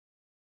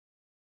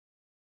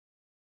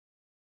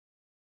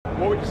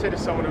say to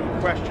someone who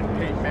questioned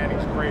Peyton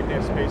Manning's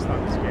greatness based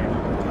on this game?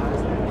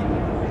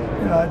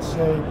 You know, I'd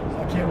say,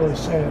 I can't really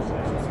say it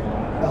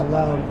out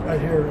loud right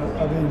here,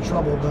 I'll be in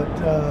trouble, but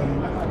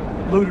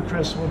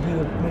ludicrous would be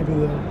maybe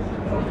the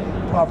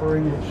proper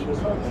English.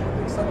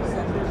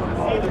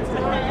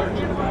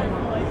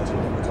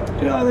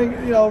 You know, I think,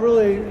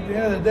 really, at the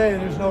end of the day,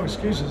 there's no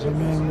excuses. I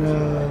mean,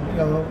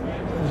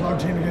 it was our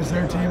team against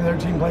their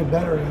team played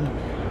better, and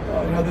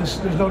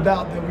there's no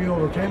doubt that we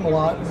overcame a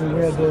lot, and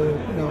we had to,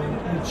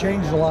 we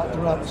changed a lot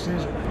throughout the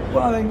season.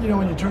 Well, I think,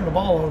 when you turn the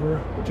ball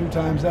over 2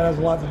 times, that has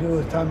a lot to do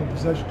with time of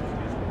possession.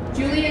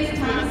 Julius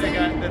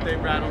Thompson. That they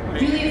rattled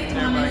Peyton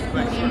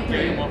and sort of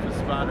get him off his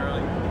spot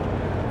early.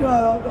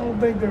 I don't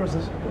think there was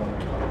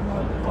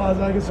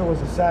I guess there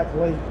was a sack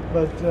late,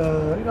 but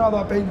I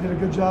thought Peyton did a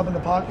good job in the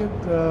pocket.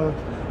 Their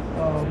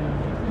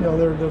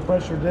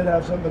pressure did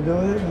have something to do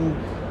with it,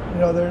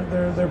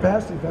 and their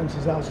pass defense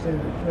is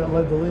outstanding.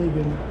 Led the league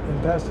in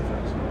pass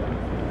defense.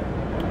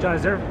 John,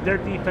 is their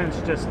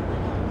defense just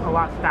a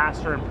lot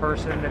faster in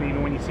person than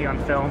even when you see on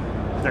film?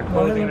 They're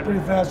closing. They look pretty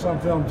fast on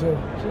film too.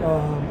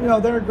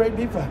 They're a great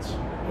defense.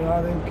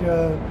 I think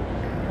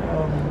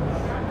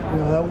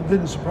that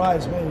didn't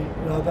surprise me.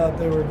 I thought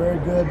they were very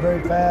good,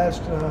 very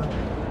fast.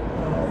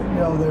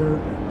 They're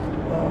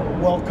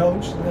well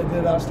coached, and they did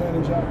an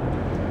outstanding job.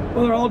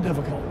 Well, they're all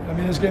difficult. I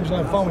mean, this game's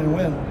only fun when you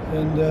win,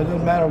 and it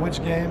doesn't matter which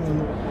game.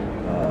 And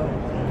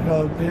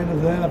at the end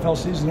of the NFL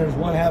season, there's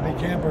one happy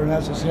camper, and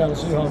that's the Seattle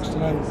Seahawks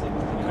tonight.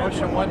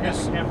 Question one: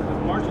 does the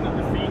margin of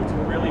defeat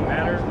really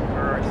matter,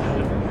 or is it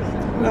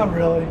different? Not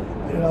really.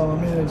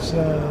 It's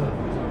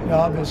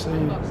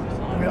obviously.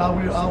 I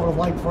would have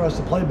liked for us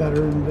to play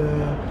better,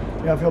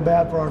 and I feel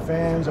bad for our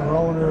fans, our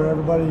owner,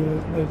 everybody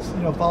that's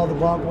followed the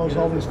Broncos,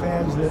 all these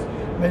fans that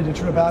made the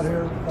trip out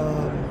here.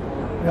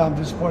 I'm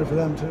disappointed for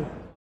them too.